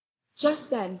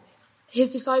Just then,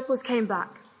 his disciples came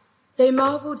back. They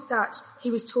marveled that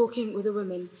he was talking with a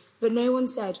woman, but no one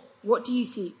said, "What do you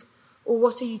seek?" or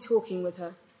 "What are you talking with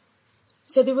her?"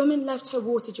 So the woman left her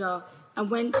water jar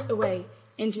and went away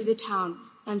into the town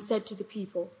and said to the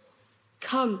people,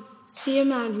 "Come, see a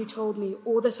man who told me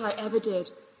all that I ever did.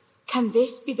 Can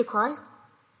this be the Christ?"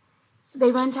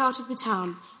 They went out of the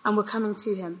town and were coming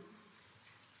to him.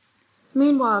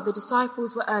 Meanwhile, the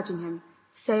disciples were urging him,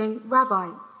 saying,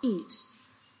 "Rabbi, eat."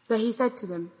 But he said to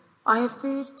them, "I have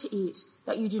food to eat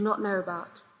that you do not know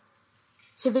about."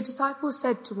 So the disciples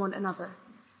said to one another,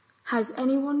 "Has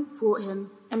anyone brought him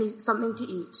something to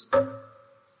eat?"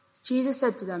 Jesus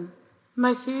said to them,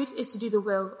 "My food is to do the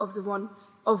will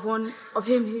of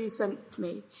him who sent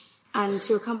me, and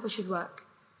to accomplish his work.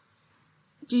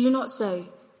 Do you not say,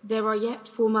 'There are yet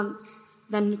 4 months,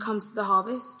 then comes the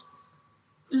harvest'?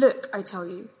 Look, I tell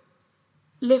you,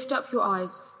 lift up your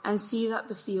eyes and see that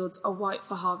the fields are white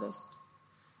for harvest.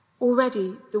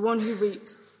 Already the one who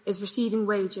reaps is receiving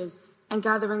wages and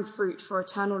gathering fruit for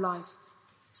eternal life,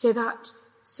 so that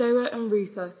sower and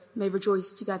reaper may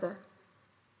rejoice together.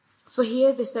 For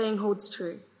here the saying holds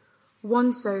true,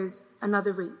 one sows and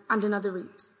another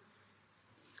reaps.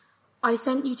 I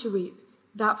sent you to reap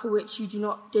that for which you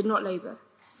did not labor.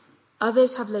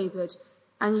 Others have labored,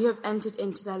 and you have entered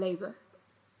into their labor."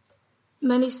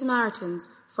 Many Samaritans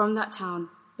from that town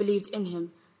believed in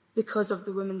him because of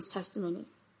the woman's testimony.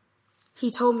 "He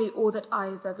told me all that I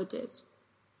have ever did."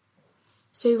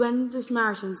 So when the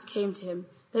Samaritans came to him,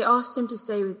 they asked him to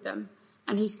stay with them,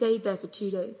 and he stayed there for 2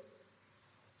 days.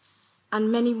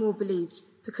 And many more believed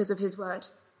because of his word.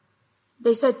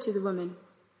 They said to the woman,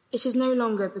 "It is no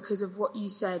longer because of what you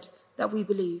said that we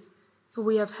believe, for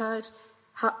we have heard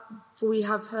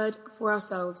for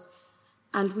ourselves,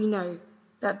 and we know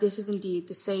that this is indeed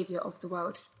the Saviour of the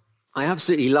world." I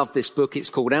absolutely love this book. It's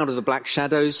called Out of the Black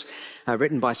Shadows,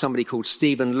 written by somebody called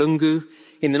Stephen Lungu.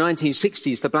 In the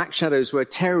 1960s, the Black Shadows were a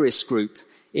terrorist group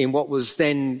in what was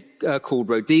then called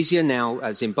Rhodesia,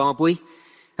 now Zimbabwe.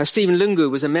 Stephen Lungu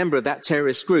was a member of that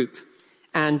terrorist group.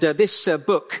 And this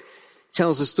book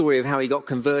tells the story of how he got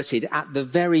converted at the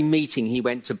very meeting he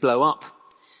went to blow up.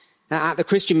 At the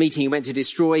Christian meeting he went to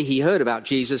destroy, he heard about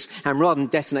Jesus, and rather than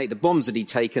detonate the bombs that he'd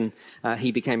taken,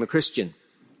 he became a Christian.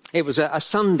 It was a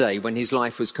Sunday when his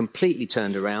life was completely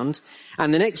turned around,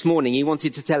 and the next morning he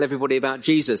wanted to tell everybody about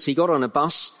Jesus. He got on a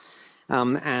bus,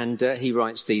 and he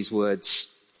writes these words.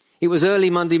 "It was early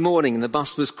Monday morning, and the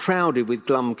bus was crowded with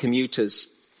glum commuters.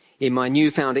 In my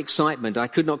newfound excitement, I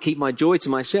could not keep my joy to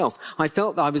myself. I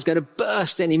felt that I was going to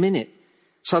burst any minute.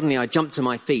 Suddenly I jumped to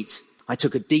my feet. I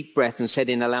took a deep breath and said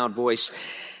in a loud voice,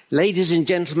 'Ladies and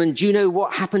gentlemen, do you know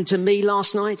what happened to me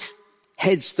last night?'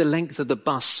 Heads the length of the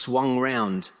bus swung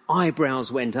round.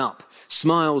 Eyebrows went up.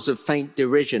 Smiles of faint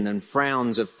derision and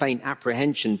frowns of faint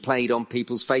apprehension played on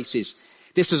people's faces.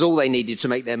 This was all they needed to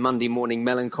make their Monday morning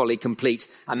melancholy complete.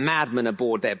 A madman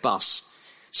aboard their bus.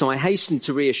 So I hastened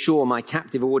to reassure my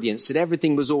captive audience that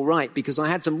everything was all right because I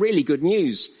had some really good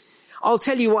news. 'I'll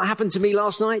tell you what happened to me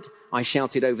last night,' I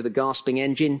shouted over the gasping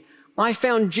engine. 'I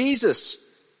found Jesus.'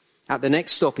 At the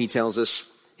next stop, he tells us,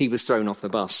 he was thrown off the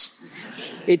bus."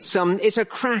 It's a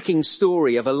cracking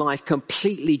story of a life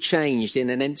completely changed in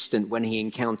an instant when he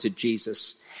encountered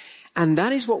Jesus. And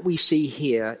that is what we see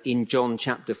here in John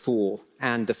chapter 4.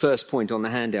 And the first point on the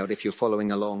handout, if you're following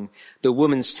along, the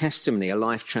woman's testimony, a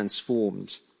life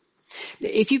transformed.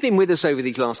 If you've been with us over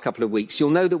these last couple of weeks, you'll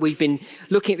know that we've been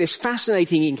looking at this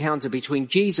fascinating encounter between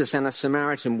Jesus and a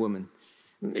Samaritan woman.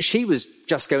 She was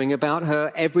just going about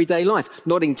her everyday life,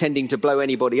 not intending to blow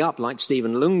anybody up like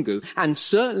Stephen Lungu, and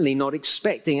certainly not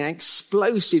expecting an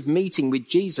explosive meeting with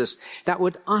Jesus that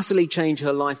would utterly change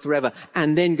her life forever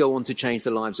and then go on to change the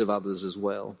lives of others as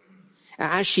well.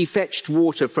 As she fetched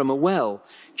water from a well,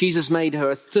 Jesus made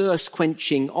her a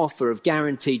thirst-quenching offer of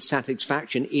guaranteed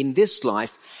satisfaction in this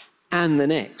life and the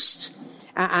next.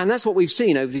 And that's what we've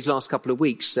seen over these last couple of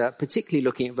weeks, particularly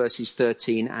looking at verses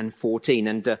 13 and 14.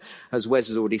 And as Wes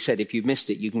has already said, if you've missed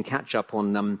it, you can catch up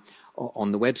on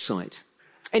the website.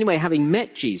 Anyway, having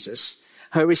met Jesus,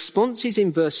 her responses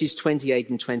in verses 28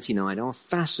 and 29 are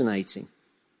fascinating.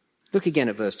 Look again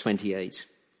at verse 28.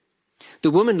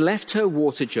 "The woman left her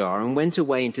water jar and went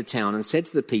away into town and said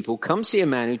to the people, 'Come see a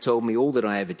man who told me all that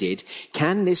I ever did.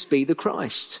 Can this be the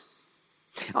Christ?'"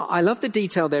 I love the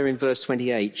detail there in verse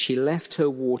 28. She left her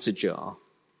water jar.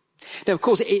 Now, of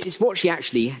course, it's what she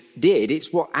actually did.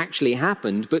 It's what actually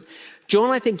happened. But John,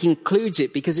 I think, includes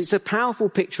it because it's a powerful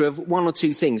picture of one or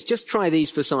two things. Just try these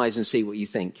for size and see what you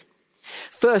think.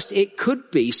 First, it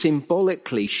could be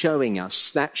symbolically showing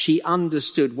us that she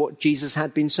understood what Jesus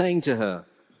had been saying to her.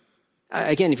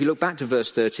 Again, if you look back to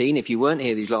verse 13, if you weren't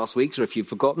here these last weeks or if you've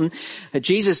forgotten,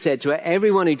 Jesus said to her,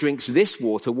 everyone who drinks this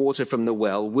water from the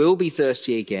well, will be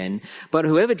thirsty again. But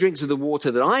whoever drinks of the water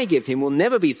that I give him will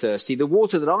never be thirsty. The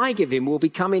water that I give him will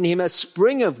become in him a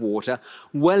spring of water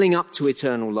welling up to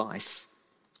eternal life.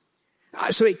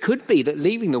 So it could be that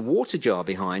leaving the water jar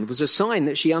behind was a sign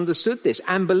that she understood this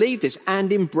and believed this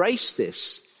and embraced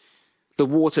this. The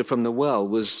water from the well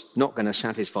was not going to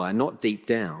satisfy her, not deep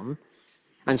down.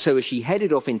 And so as she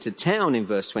headed off into town in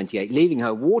verse 28, leaving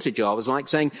her water jar was like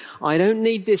saying, I don't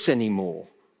need this anymore.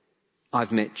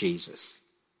 I've met Jesus.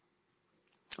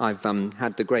 I've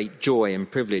had the great joy and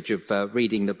privilege of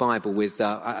reading the Bible with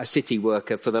a city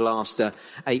worker for the last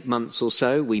 8 months or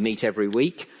so. We meet every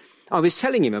week. I was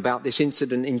telling him about this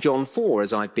incident in John 4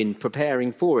 as I've been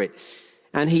preparing for it.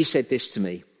 And he said this to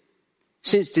me.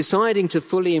 Since deciding to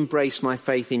fully embrace my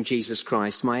faith in Jesus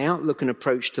Christ, my outlook and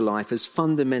approach to life has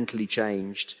fundamentally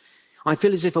changed. I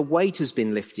feel as if a weight has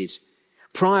been lifted.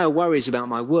 Prior worries about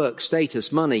my work,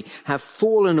 status, money have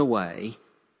fallen away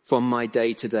from my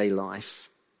day-to-day life.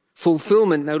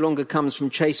 Fulfillment no longer comes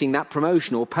from chasing that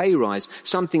promotion or pay rise,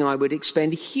 something I would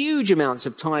expend huge amounts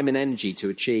of time and energy to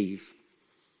achieve.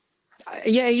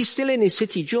 Yeah, he's still in his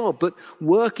city job, but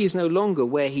work is no longer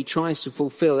where he tries to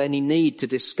fulfill any need to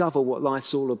discover what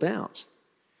life's all about.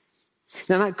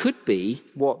 Now, that could be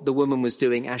what the woman was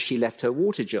doing as she left her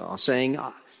water jar, saying,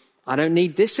 I don't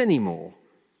need this anymore.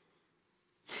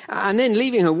 And then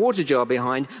leaving her water jar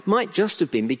behind might just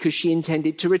have been because she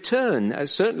intended to return.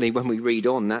 Certainly when we read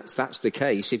on, that's the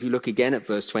case. If you look again at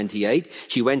verse 28,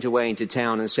 she went away into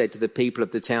town and said to the people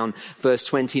of the town, verse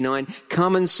 29,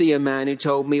 come and see a man who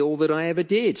told me all that I ever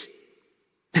did.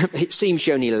 It seems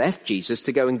she only left Jesus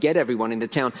to go and get everyone in the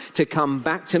town to come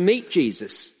back to meet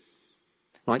Jesus.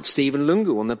 Like Stephen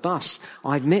Lungu on the bus.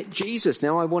 I've met Jesus,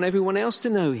 now I want everyone else to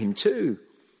know him too.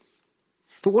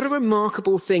 But what a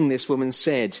remarkable thing this woman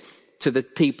said to the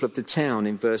people of the town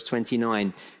in verse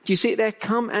 29. Do you see it there?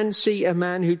 Come and see a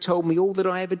man who told me all that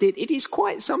I ever did. It is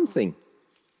quite something.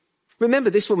 Remember,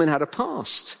 this woman had a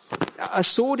past, a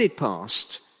sordid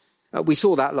past. We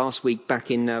saw that last week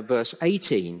back in verse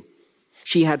 18.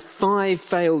 She had 5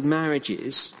 failed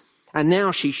marriages, and now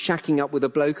she's shacking up with a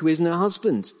bloke who isn't her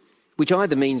husband, which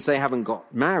either means they haven't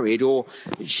got married or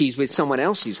she's with someone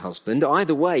else's husband.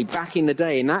 Either way, back in the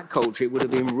day, in that culture, it would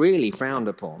have been really frowned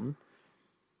upon.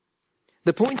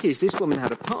 The point is, this woman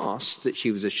had a past that she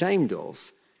was ashamed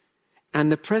of,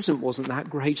 and the present wasn't that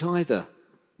great either.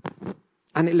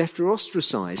 And it left her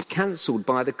ostracized, cancelled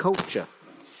by the culture.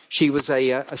 She was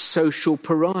a social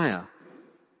pariah.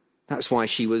 That's why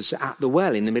she was at the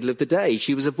well in the middle of the day.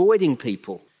 She was avoiding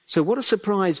people. So what a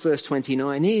surprise verse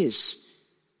 29 is.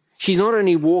 She's not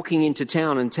only walking into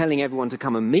town and telling everyone to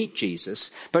come and meet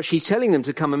Jesus, but she's telling them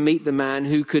to come and meet the man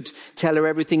who could tell her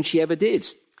everything she ever did.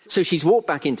 So she's walked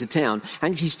back into town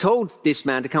and she's told this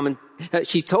man to come and,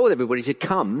 she's told everybody to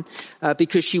come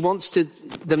because she wants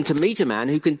them to meet a man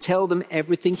who can tell them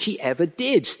everything she ever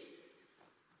did.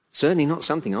 Certainly not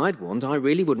something I'd want. I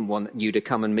really wouldn't want you to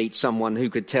come and meet someone who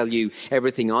could tell you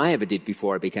everything I ever did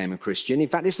before I became a Christian. In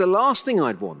fact, it's the last thing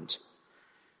I'd want.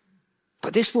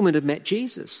 But this woman had met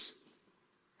Jesus.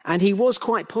 And he was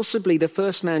quite possibly the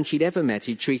first man she'd ever met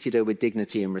who treated her with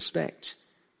dignity and respect.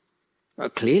 Well,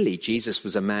 clearly, Jesus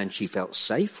was a man she felt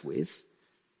safe with,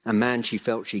 a man she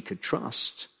felt she could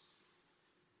trust.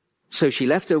 So she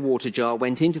left her water jar,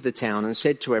 went into the town and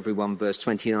said to everyone, verse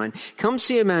 29, come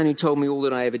see a man who told me all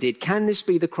that I ever did. Can this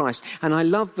be the Christ? And I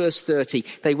love verse 30.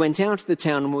 They went out of the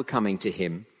town and were coming to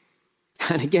him.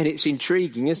 And again, it's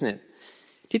intriguing, isn't it?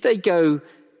 Did they go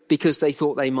because they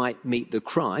thought they might meet the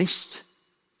Christ?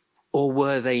 Or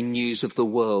were they news of the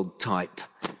world type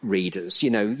readers? You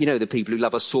know, the people who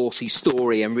love a saucy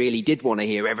story and really did want to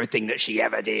hear everything that she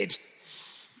ever did.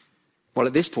 Well,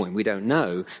 at this point, we don't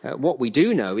know. What we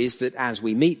do know is that as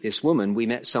we meet this woman, we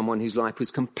met someone whose life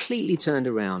was completely turned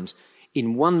around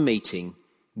in one meeting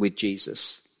with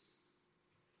Jesus.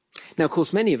 Now, of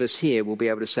course, many of us here will be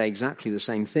able to say exactly the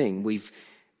same thing. We've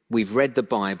read the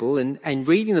Bible, and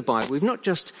reading the Bible, we've not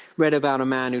just read about a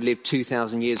man who lived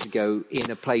 2,000 years ago in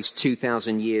a place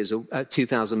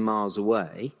 2,000 miles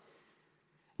away.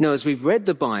 No, as we've read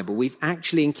the Bible, we've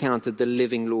actually encountered the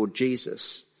living Lord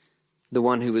Jesus, the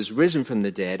one who was risen from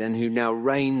the dead and who now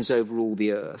reigns over all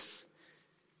the earth.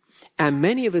 And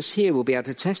many of us here will be able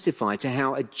to testify to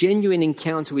how a genuine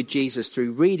encounter with Jesus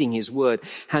through reading his word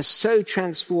has so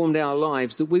transformed our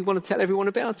lives that we want to tell everyone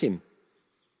about him.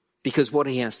 Because what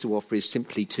he has to offer is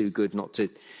simply too good not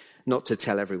to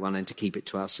tell everyone and to keep it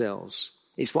to ourselves.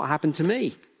 It's what happened to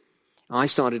me. I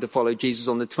started to follow Jesus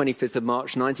on the 25th of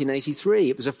March, 1983.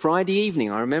 It was a Friday evening.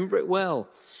 I remember it well.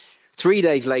 3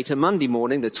 days later, Monday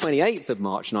morning, the 28th of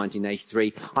March,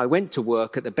 1983, I went to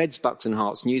work at the Beds, Bucks and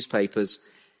Hearts newspapers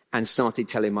and started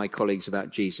telling my colleagues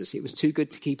about Jesus. It was too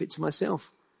good to keep it to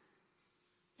myself.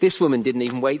 This woman didn't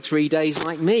even wait 3 days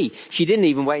like me. She didn't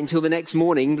even wait until the next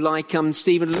morning like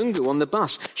Stephen Lungu on the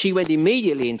bus. She went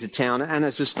immediately into town, and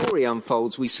as the story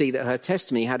unfolds, we see that her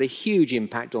testimony had a huge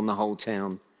impact on the whole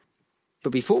town.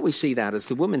 But before we see that, as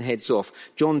the woman heads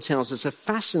off, John tells us a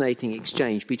fascinating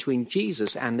exchange between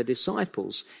Jesus and the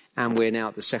disciples. And we're now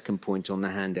at the second point on the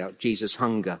handout, Jesus'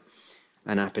 hunger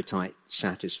and appetite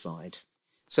satisfied.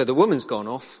 So the woman's gone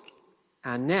off,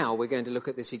 and now we're going to look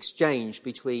at this exchange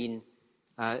between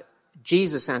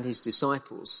Jesus and his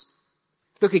disciples.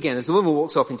 Look again, as the woman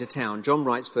walks off into town, John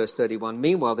writes, verse 31,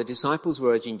 "Meanwhile, the disciples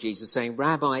were urging Jesus, saying,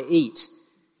 'Rabbi, eat.'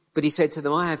 But he said to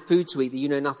them, 'I have food to eat that you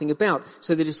know nothing about.'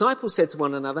 So the disciples said to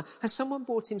one another, 'Has someone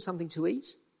brought him something to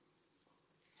eat?'"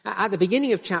 At the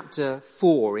beginning of chapter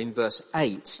 4, in verse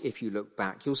 8, if you look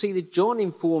back, you'll see that John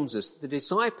informs us that the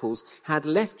disciples had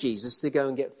left Jesus to go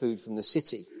and get food from the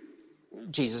city.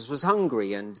 Jesus was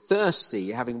hungry and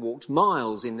thirsty, having walked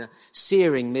miles in the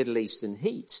searing Middle Eastern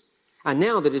heat. And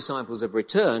now the disciples have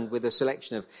returned with a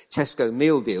selection of Tesco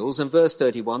meal deals, and verse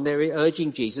 31, they're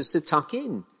urging Jesus to tuck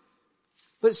in.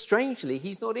 But strangely,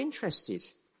 he's not interested.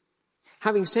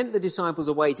 Having sent the disciples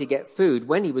away to get food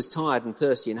when he was tired and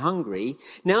thirsty and hungry,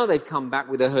 now they've come back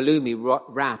with a halloumi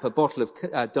wrap, a bottle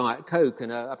of Diet Coke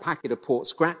and a packet of pork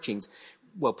scratchings.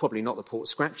 Well, probably not the pork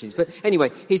scratchings, but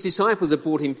anyway, his disciples have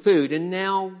brought him food and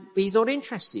now he's not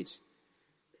interested.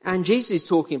 And Jesus is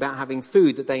talking about having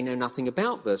food that they know nothing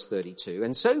about, verse 32.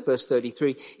 And so, verse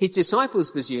 33, his disciples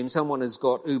presume someone has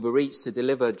got Uber Eats to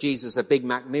deliver Jesus a Big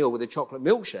Mac meal with a chocolate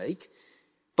milkshake,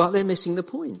 but they're missing the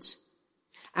point.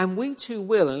 And we too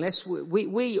will, unless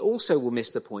we also will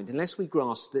miss the point, unless we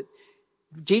grasp that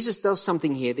Jesus does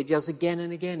something here that he does again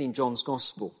and again in John's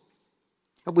Gospel.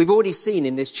 We've already seen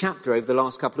in this chapter over the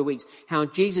last couple of weeks how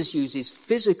Jesus uses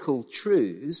physical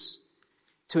truths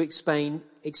to explain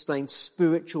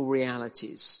spiritual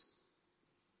realities.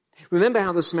 Remember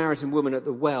how the Samaritan woman at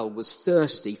the well was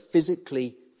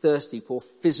physically thirsty for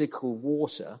physical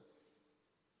water?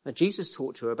 And Jesus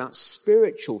talked to her about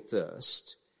spiritual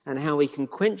thirst and how he can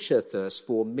quench her thirst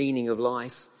for meaning of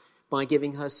life by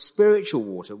giving her spiritual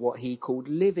water, what he called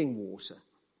living water.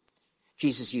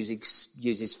 Jesus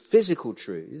uses physical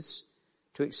truths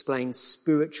to explain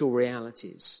spiritual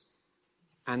realities.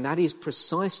 And that is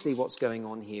precisely what's going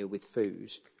on here with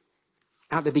food.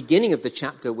 At the beginning of the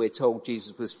chapter, we're told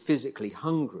Jesus was physically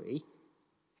hungry.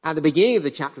 At the beginning of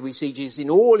the chapter, we see Jesus in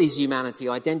all his humanity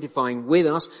identifying with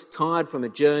us, tired from a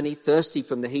journey, thirsty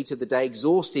from the heat of the day,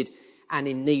 exhausted and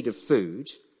in need of food.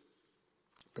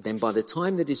 But then by the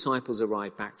time the disciples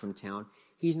arrive back from town,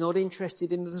 he's not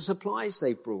interested in the supplies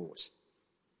they've brought.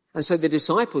 And so the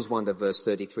disciples wonder, verse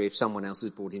 33, if someone else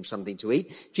has brought him something to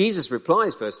eat. Jesus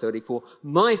replies, verse 34,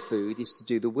 "My food is to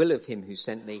do the will of him who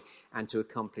sent me and to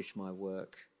accomplish my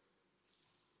work."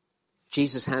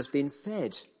 Jesus has been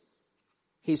fed,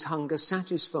 his hunger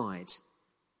satisfied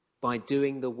by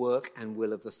doing the work and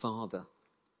will of the Father.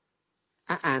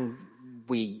 And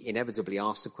we inevitably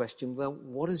ask the question, well,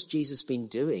 what has Jesus been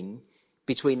doing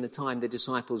between the time the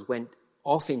disciples went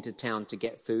off into town to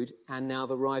get food and now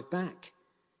they've arrived back?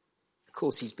 Of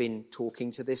course, he's been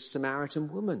talking to this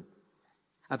Samaritan woman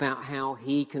about how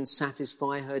he can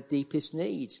satisfy her deepest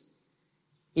need.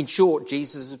 In short,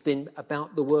 Jesus has been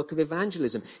about the work of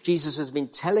evangelism. Jesus has been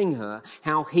telling her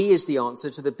how he is the answer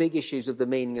to the big issues of the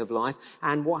meaning of life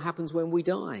and what happens when we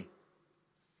die.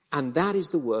 And that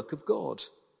is the work of God.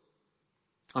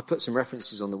 I put some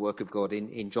references on the work of God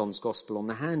in John's Gospel on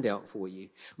the handout for you.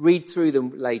 Read through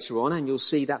them later on and you'll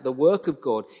see that the work of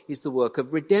God is the work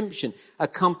of redemption,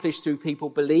 accomplished through people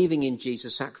believing in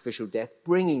Jesus' sacrificial death,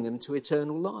 bringing them to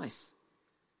eternal life.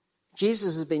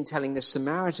 Jesus has been telling the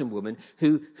Samaritan woman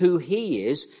who he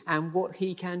is and what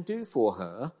he can do for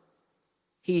her.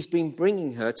 He's been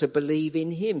bringing her to believe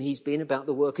in him. He's been about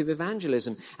the work of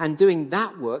evangelism, and doing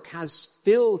that work has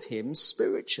filled him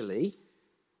spiritually,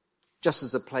 just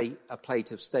as a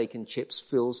plate of steak and chips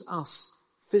fills us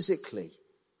physically.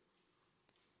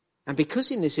 And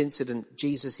because in this incident,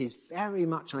 Jesus is very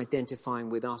much identifying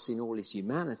with us in all his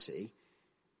humanity,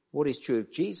 what is true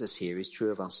of Jesus here is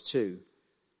true of us too.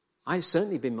 It's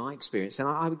certainly been my experience, and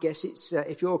I would guess it's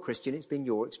if you're a Christian, it's been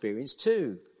your experience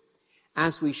too.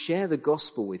 As we share the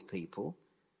gospel with people,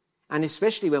 and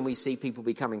especially when we see people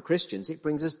becoming Christians, it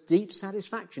brings us deep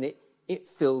satisfaction. It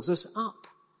fills us up.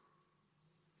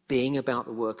 being about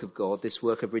the work of God, this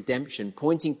work of redemption,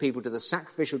 pointing people to the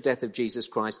sacrificial death of Jesus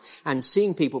Christ and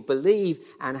seeing people believe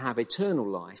and have eternal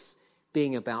life,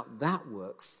 being about that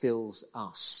work fills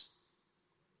us.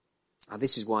 Now,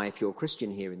 this is why, if you're a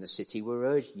Christian here in the city, we're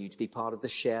urging you to be part of the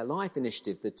Share Life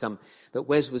initiative that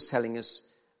Wes was telling us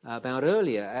about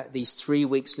earlier, at these 3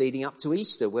 weeks leading up to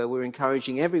Easter, where we're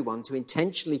encouraging everyone to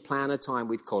intentionally plan a time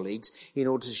with colleagues in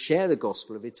order to share the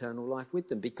gospel of eternal life with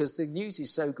them, because the news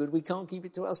is so good we can't keep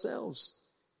it to ourselves.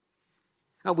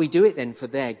 And we do it then for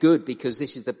their good, because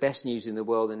this is the best news in the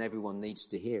world and everyone needs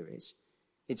to hear it.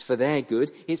 It's for their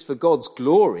good. It's for God's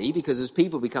glory, because as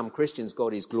people become Christians,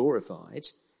 God is glorified.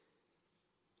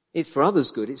 It's for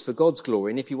others' good, it's for God's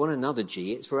glory, and if you want another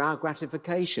G, it's for our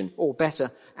gratification, or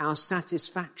better, our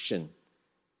satisfaction.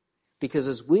 Because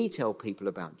as we tell people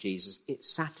about Jesus, it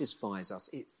satisfies us,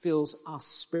 it fills us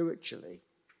spiritually.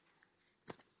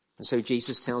 And so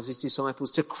Jesus tells his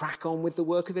disciples to crack on with the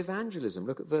work of evangelism.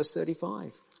 Look at verse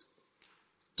 35.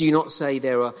 Do you not say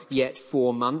there are yet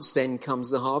 4 months, then comes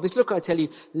the harvest? Look, I tell you,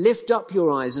 lift up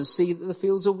your eyes and see that the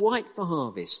fields are white for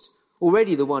harvest.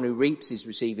 Already the one who reaps is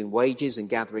receiving wages and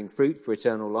gathering fruit for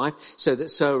eternal life, so that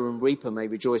sower and reaper may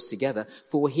rejoice together.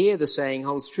 For here the saying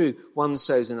holds true, one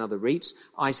sows, another reaps.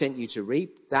 I sent you to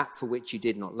reap that for which you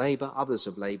did not labour. Others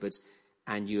have laboured,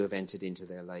 and you have entered into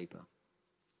their labour.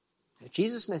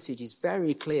 Jesus' message is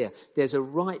very clear. There's a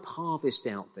ripe harvest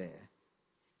out there.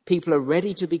 People are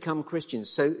ready to become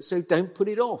Christians, so don't put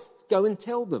it off. Go and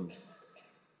tell them.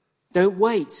 Don't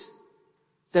wait.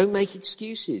 Don't make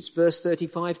excuses. Verse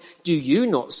 35, do you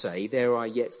not say there are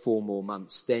yet 4 more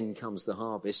months, then comes the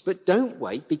harvest? But don't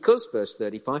wait, because, verse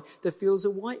 35, the fields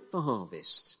are white for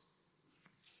harvest.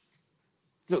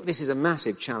 Look, this is a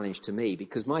massive challenge to me,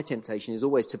 because my temptation is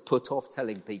always to put off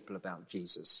telling people about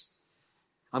Jesus.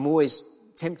 I'm always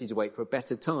tempted to wait for a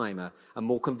better time, a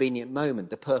more convenient moment,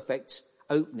 the perfect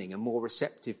opening, a more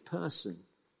receptive person.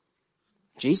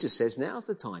 Jesus says, now's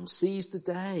the time, seize the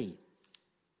day.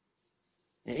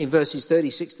 In verses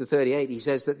 36 to 38, he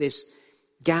says that this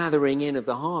gathering in of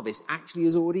the harvest actually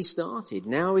has already started.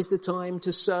 Now is the time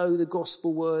to sow the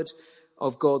gospel word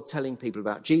of God, telling people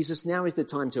about Jesus. Now is the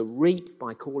time to reap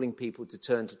by calling people to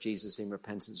turn to Jesus in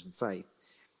repentance and faith.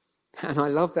 And I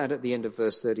love that at the end of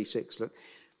verse 36. Look,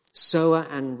 sower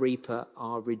and reaper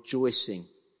are rejoicing.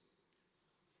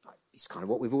 It's kind of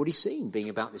what we've already seen, being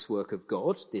about this work of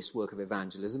God, this work of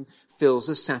evangelism, fills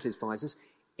us, satisfies us.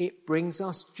 It brings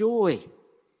us joy.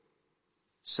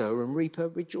 Sower and reaper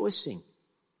rejoicing.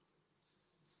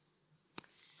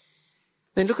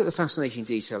 Then look at the fascinating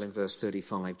detail in verse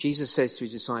 35. Jesus says to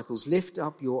his disciples, lift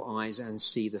up your eyes and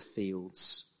see the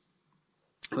fields.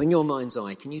 In your mind's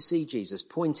eye, can you see Jesus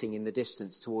pointing in the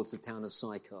distance towards the town of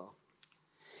Sychar?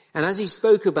 And as he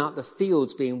spoke about the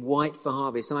fields being white for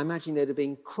harvest, I imagine there'd have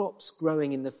been crops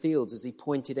growing in the fields as he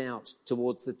pointed out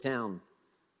towards the town.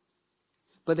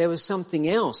 But there was something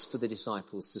else for the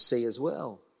disciples to see as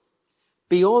well.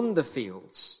 Beyond the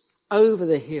fields, over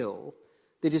the hill,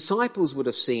 the disciples would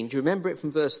have seen, do you remember it from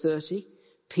verse 30?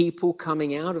 People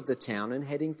coming out of the town and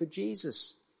heading for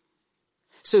Jesus.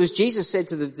 So as Jesus said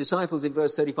to the disciples in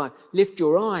verse 35, lift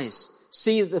your eyes,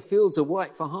 see that the fields are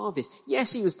white for harvest.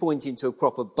 Yes, he was pointing to a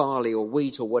crop of barley or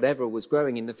wheat or whatever was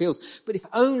growing in the fields. But if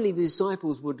only the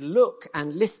disciples would look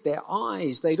and lift their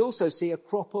eyes, they'd also see a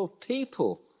crop of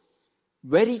people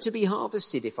ready to be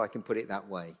harvested, if I can put it that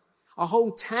way. A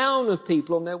whole town of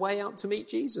people on their way out to meet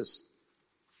Jesus.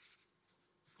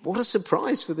 What a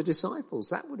surprise for the disciples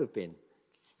that would have been.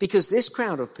 Because this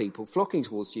crowd of people flocking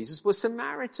towards Jesus were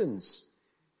Samaritans.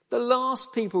 The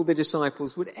last people the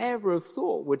disciples would ever have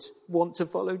thought would want to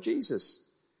follow Jesus.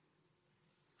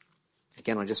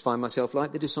 Again, I just find myself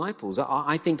like the disciples.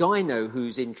 I think I know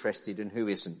who's interested and who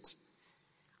isn't.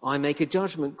 I make a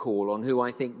judgment call on who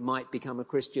I think might become a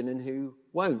Christian and who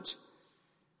won't.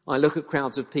 I look at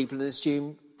crowds of people and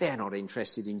assume they're not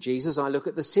interested in Jesus. I look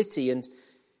at the city and,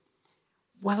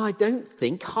 well, I don't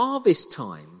think harvest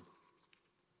time.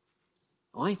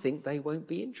 I think they won't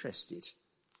be interested.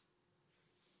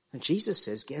 And Jesus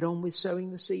says, get on with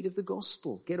sowing the seed of the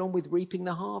gospel. Get on with reaping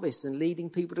the harvest and leading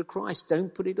people to Christ.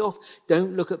 Don't put it off.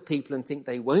 Don't look at people and think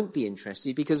they won't be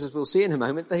interested, because as we'll see in a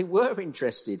moment, they were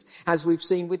interested. As we've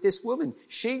seen with this woman,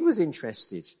 she was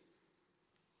interested.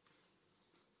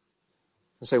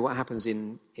 And so what happens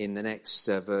in the next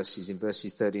verses, in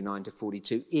verses 39 to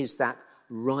 42, is that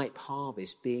ripe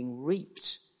harvest being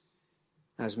reaped,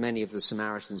 as many of the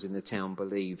Samaritans in the town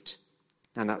believed.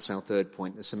 And that's our third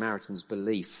point, the Samaritans'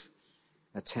 belief,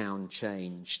 a town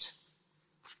changed.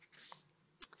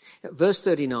 Verse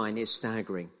 39 is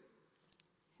staggering,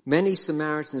 Many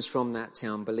Samaritans from that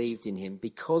town believed in him.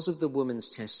 Because of the woman's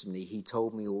testimony, he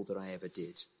told me all that I ever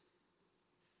did.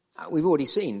 We've already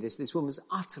seen this. This woman was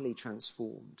utterly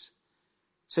transformed.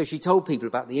 So she told people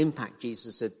about the impact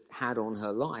Jesus had had on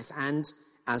her life, and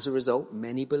as a result,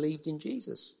 many believed in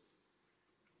Jesus.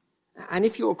 And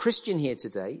if you're a Christian here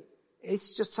today,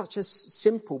 it's just such a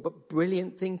simple but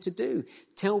brilliant thing to do.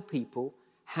 Tell people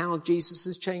how Jesus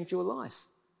has changed your life.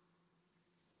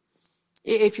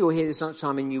 If you're here this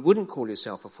lunchtime and you wouldn't call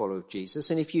yourself a follower of Jesus,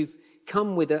 and if you've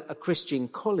come with a Christian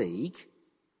colleague,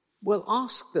 well,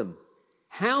 ask them,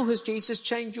 how has Jesus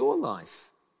changed your life?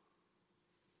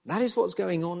 That is what's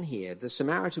going on here. The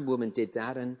Samaritan woman did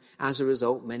that, and as a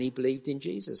result, many believed in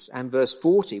Jesus. And verse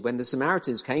 40, when the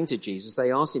Samaritans came to Jesus,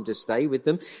 they asked him to stay with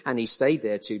them, and he stayed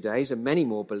there 2 days, and many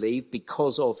more believed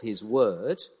because of his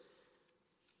word.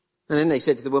 And then they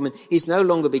said to the woman, it's no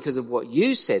longer because of what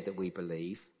you said that we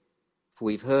believe, for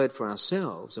we've heard for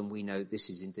ourselves, and we know this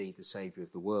is indeed the Saviour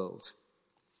of the world.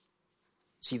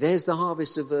 See, there's the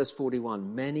harvest of verse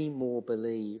 41. Many more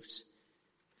believed.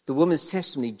 The woman's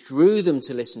testimony drew them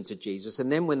to listen to Jesus.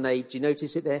 And then do you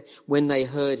notice it there? When they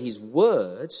heard his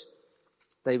word,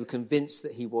 they were convinced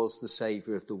that he was the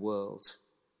Saviour of the world.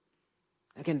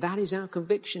 Again, that is our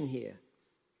conviction here.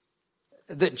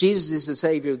 That Jesus is the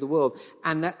Saviour of the world.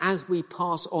 And that as we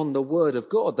pass on the word of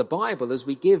God, the Bible, as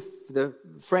we give the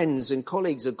friends and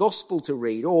colleagues a gospel to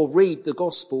read, or read the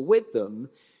gospel with them,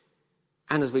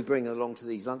 and as we bring along to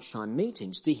these lunchtime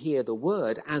meetings to hear the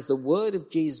word, as the word of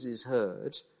Jesus is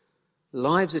heard,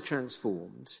 lives are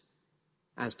transformed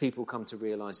as people come to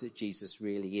realize that Jesus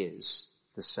really is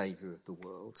the Saviour of the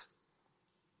world.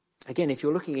 Again, if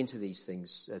you're looking into these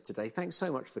things today, thanks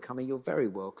so much for coming. You're very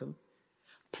welcome.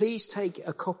 Please take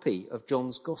a copy of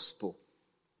John's Gospel.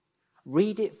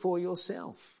 Read it for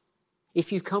yourself.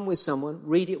 If you've come with someone,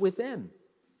 read it with them.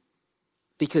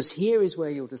 Because here is where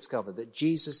you'll discover that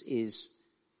Jesus is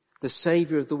the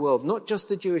Saviour of the world, not just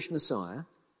the Jewish Messiah,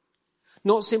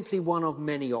 not simply one of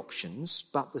many options,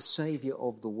 but the Saviour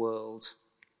of the world,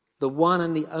 the one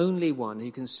and the only one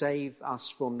who can save us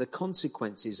from the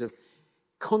consequences of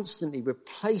constantly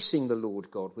replacing the Lord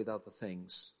God with other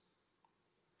things.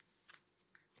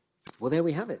 Well, there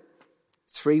we have it.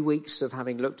 3 weeks of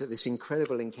having looked at this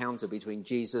incredible encounter between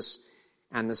Jesus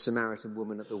and the Samaritan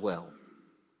woman at the well,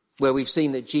 where we've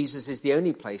seen that Jesus is the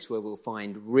only place where we'll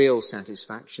find real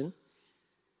satisfaction,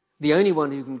 the only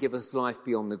one who can give us life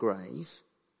beyond the grave,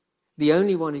 the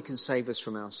only one who can save us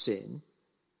from our sin,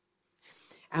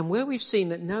 and where we've seen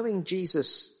that knowing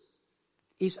Jesus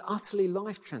is utterly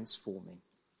life-transforming.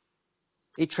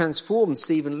 It transformed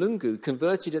Stephen Lungu,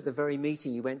 converted at the very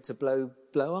meeting he went to blow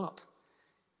up.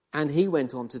 And he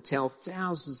went on to tell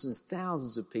thousands and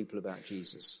thousands of people about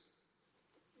Jesus.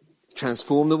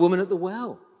 Transformed the woman at the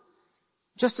well.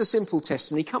 Just a simple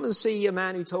testimony. Come and see a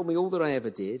man who told me all that I ever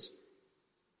did.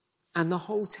 And the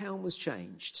whole town was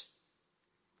changed.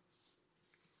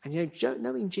 And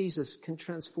knowing Jesus can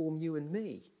transform you and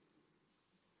me.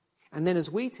 And then as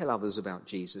we tell others about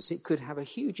Jesus, it could have a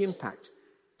huge impact.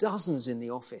 Dozens in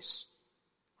the office,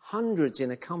 hundreds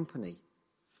in a company,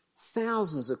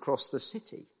 thousands across the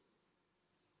city,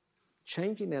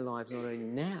 changing their lives not only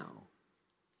now,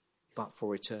 but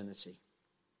for eternity.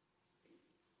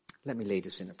 Let me lead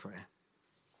us in a prayer.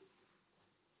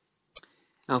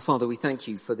 Our Father, we thank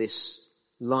you for this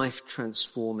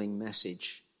life-transforming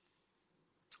message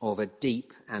of a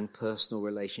deep and personal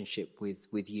relationship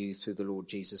with you through the Lord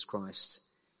Jesus Christ.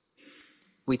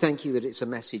 We thank you that it's a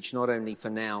message not only for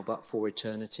now, but for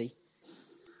eternity.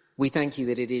 We thank you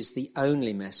that it is the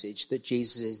only message, that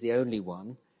Jesus is the only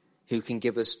one who can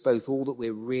give us both all that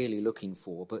we're really looking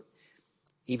for, but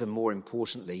even more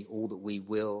importantly, all that we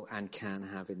will and can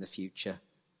have in the future.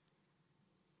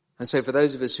 And so for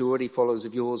those of us who are already followers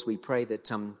of yours, we pray that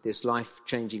this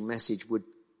life-changing message would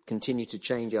continue to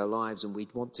change our lives, and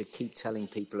we'd want to keep telling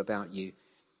people about you.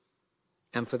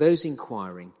 And for those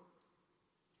inquiring,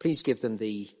 please give them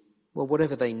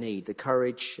whatever they need, the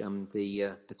courage,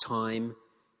 the time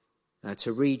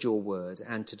to read your word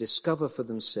and to discover for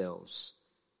themselves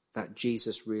that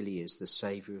Jesus really is the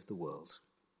Saviour of the world.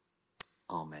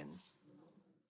 Amen.